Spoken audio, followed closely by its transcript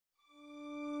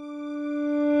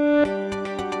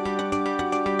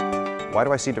Why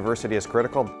do I see diversity as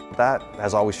critical? That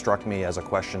has always struck me as a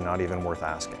question not even worth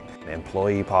asking.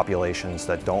 Employee populations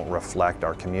that don't reflect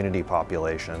our community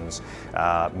populations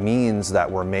means that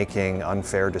we're making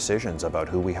unfair decisions about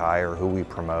who we hire, who we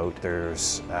promote.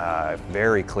 There's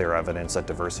very clear evidence that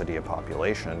diversity of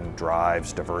population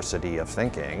drives diversity of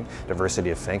thinking.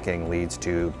 Diversity of thinking leads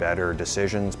to better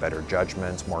decisions, better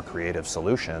judgments, more creative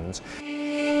solutions.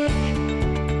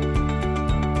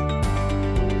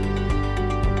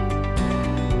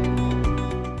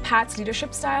 Pat's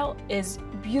leadership style is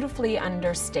beautifully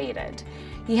understated.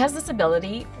 He has this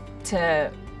ability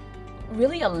to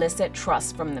really elicit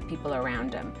trust from the people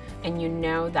around him, and you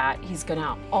know that he's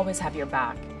gonna always have your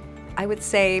back. I would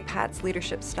say Pat's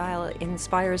leadership style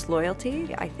inspires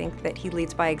loyalty. I think that he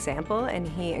leads by example and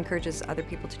he encourages other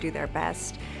people to do their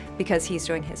best because he's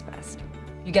doing his best.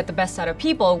 You get the best out of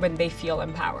people when they feel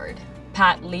empowered.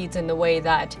 Pat leads in the way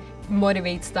that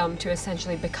motivates them to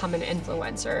essentially become an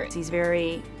influencer. He's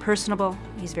very personable,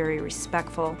 he's very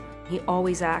respectful. He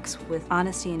always acts with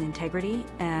honesty and integrity,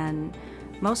 and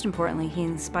most importantly, he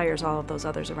inspires all of those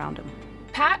others around him.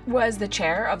 Pat was the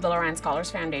chair of the Lorraine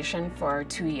Scholars Foundation for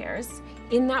 2 years.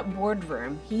 In that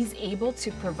boardroom, he's able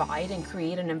to provide and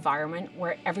create an environment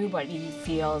where everybody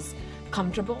feels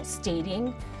comfortable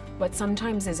stating what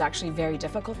sometimes is actually very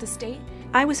difficult to state.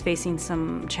 I was facing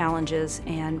some challenges,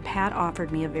 and Pat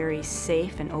offered me a very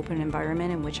safe and open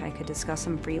environment in which I could discuss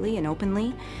them freely and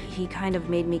openly. He kind of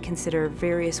made me consider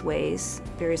various ways,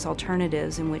 various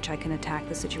alternatives in which I can attack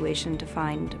the situation to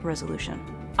find resolution.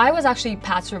 I was actually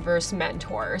Pat's reverse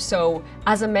mentor, so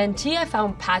as a mentee, I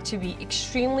found Pat to be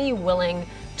extremely willing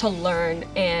to learn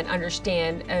and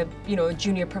understand,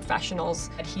 junior professionals.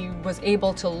 He was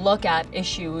able to look at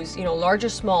issues, large or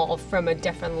small, from a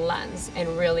different lens and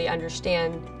really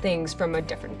understand things from a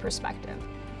different perspective.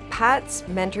 Pat's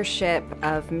mentorship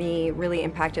of me really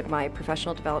impacted my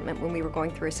professional development when we were going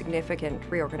through a significant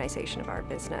reorganization of our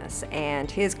business,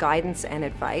 and his guidance and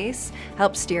advice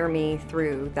helped steer me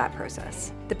through that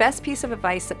process. The best piece of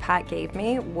advice that Pat gave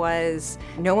me was,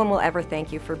 no one will ever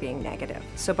thank you for being negative.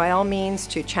 So by all means,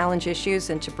 to challenge issues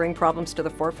and to bring problems to the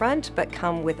forefront, but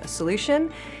come with a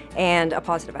solution and a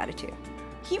positive attitude.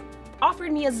 He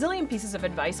offered me a zillion pieces of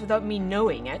advice without me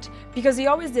knowing it, because he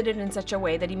always did it in such a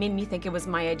way that he made me think it was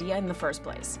my idea in the first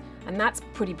place. And that's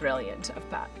pretty brilliant of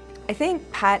Pat. I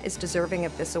think Pat is deserving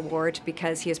of this award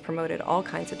because he has promoted all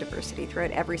kinds of diversity throughout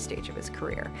every stage of his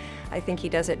career. I think he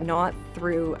does it not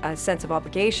through a sense of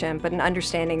obligation, but an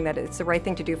understanding that it's the right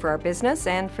thing to do for our business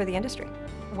and for the industry.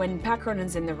 When Pat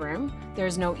Cronin's in the room,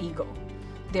 there's no ego.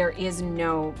 There is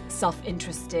no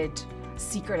self-interested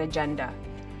secret agenda.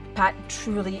 Pat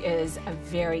truly is a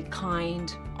very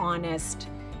kind, honest,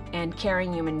 and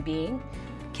caring human being.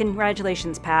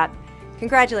 Congratulations, Pat.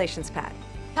 Congratulations, Pat.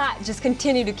 Pat, just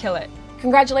continue to kill it.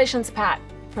 Congratulations, Pat,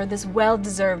 for this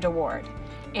well-deserved award.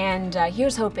 And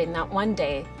here's hoping that one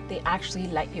day they actually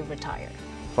let you retire.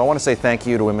 So I want to say thank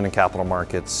you to Women in Capital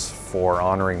Markets for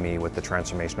honoring me with the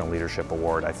Transformational Leadership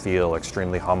Award. I feel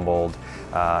extremely humbled,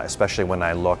 especially when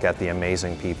I look at the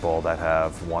amazing people that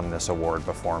have won this award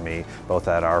before me, both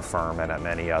at our firm and at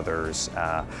many others.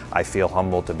 I feel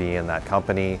humbled to be in that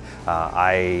company.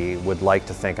 I would like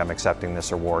to think I'm accepting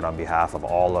this award on behalf of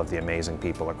all of the amazing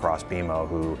people across BMO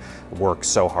who work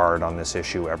so hard on this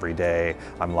issue every day.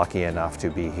 I'm lucky enough to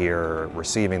be here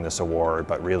receiving this award,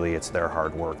 but really it's their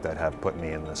hard work that have put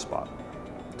me in this spot.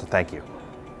 So thank you.